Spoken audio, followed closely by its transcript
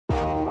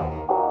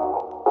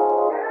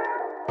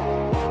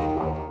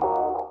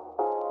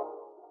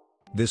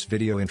This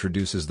video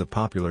introduces the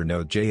popular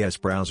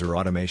Node.js browser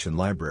automation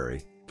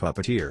library,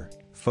 Puppeteer,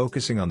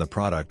 focusing on the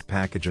product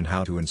package and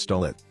how to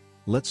install it.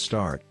 Let's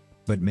start,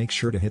 but make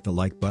sure to hit the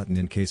like button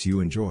in case you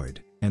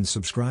enjoyed, and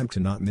subscribe to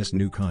not miss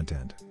new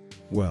content.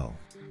 Well,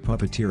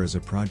 Puppeteer is a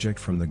project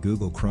from the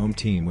Google Chrome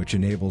team which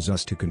enables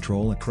us to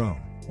control a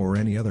Chrome, or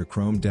any other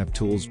Chrome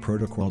DevTools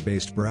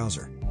protocol-based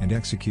browser, and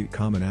execute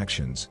common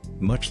actions,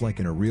 much like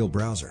in a real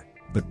browser,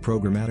 but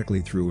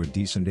programmatically through a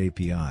decent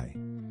API.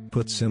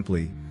 Put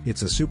simply,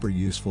 it's a super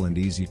useful and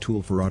easy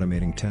tool for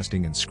automating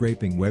testing and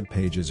scraping web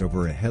pages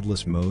over a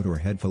headless mode or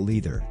headful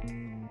either.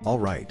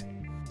 Alright.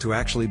 To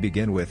actually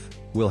begin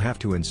with, we'll have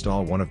to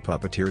install one of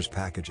Puppeteer's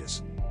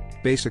packages.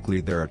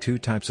 Basically there are two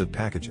types of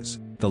packages,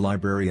 the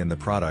library and the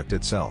product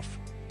itself.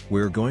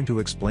 We're going to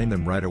explain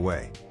them right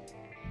away.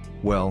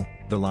 Well,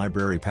 the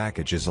library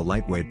package is a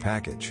lightweight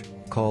package,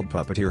 called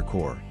Puppeteer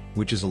Core,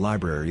 which is a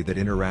library that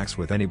interacts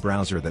with any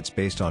browser that's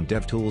based on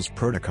DevTools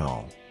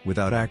protocol,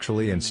 without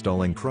actually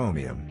installing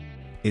Chromium.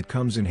 It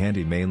comes in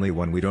handy mainly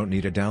when we don't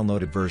need a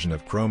downloaded version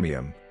of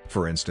Chromium,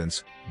 for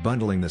instance,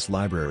 bundling this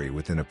library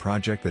within a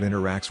project that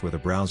interacts with a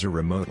browser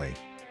remotely.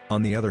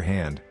 On the other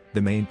hand,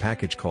 the main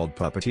package called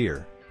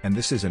Puppeteer, and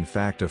this is in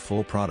fact a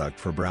full product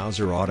for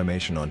browser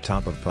automation on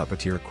top of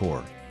Puppeteer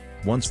Core.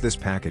 Once this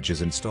package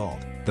is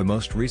installed, the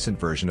most recent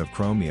version of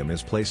Chromium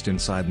is placed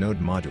inside Node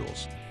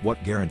modules,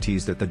 what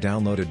guarantees that the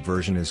downloaded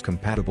version is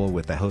compatible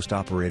with the host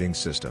operating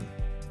system.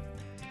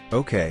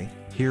 Okay,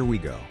 here we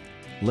go.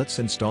 Let's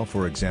install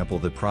for example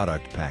the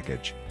product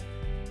package.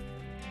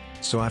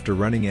 So after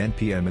running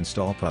npm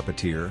install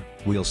Puppeteer,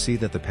 we'll see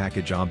that the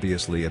package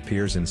obviously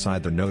appears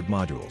inside the Node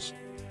modules.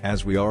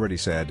 As we already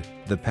said,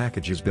 the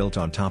package is built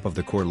on top of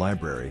the core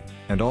library,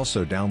 and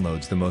also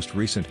downloads the most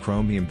recent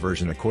Chromium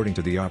version according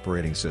to the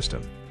operating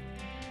system.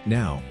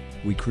 Now,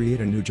 we create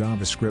a new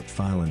JavaScript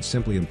file and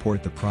simply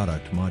import the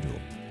product module.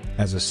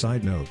 As a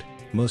side note,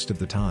 most of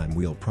the time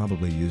we'll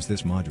probably use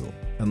this module,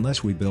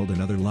 unless we build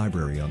another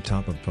library on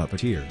top of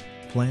Puppeteer,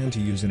 plan to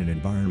use in an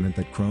environment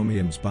that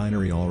Chromium's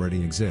binary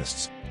already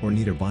exists, or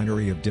need a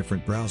binary of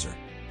different browser.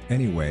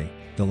 Anyway,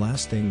 the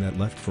last thing that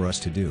left for us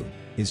to do,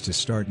 is to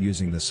start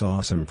using the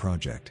𝗧𝗶𝗺𝗀𝗀𝘀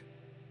project.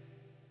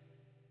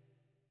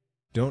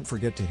 Don't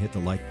forget to hit the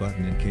like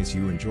button in case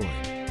you enjoyed,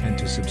 and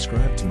to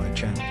subscribe to my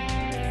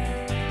channel.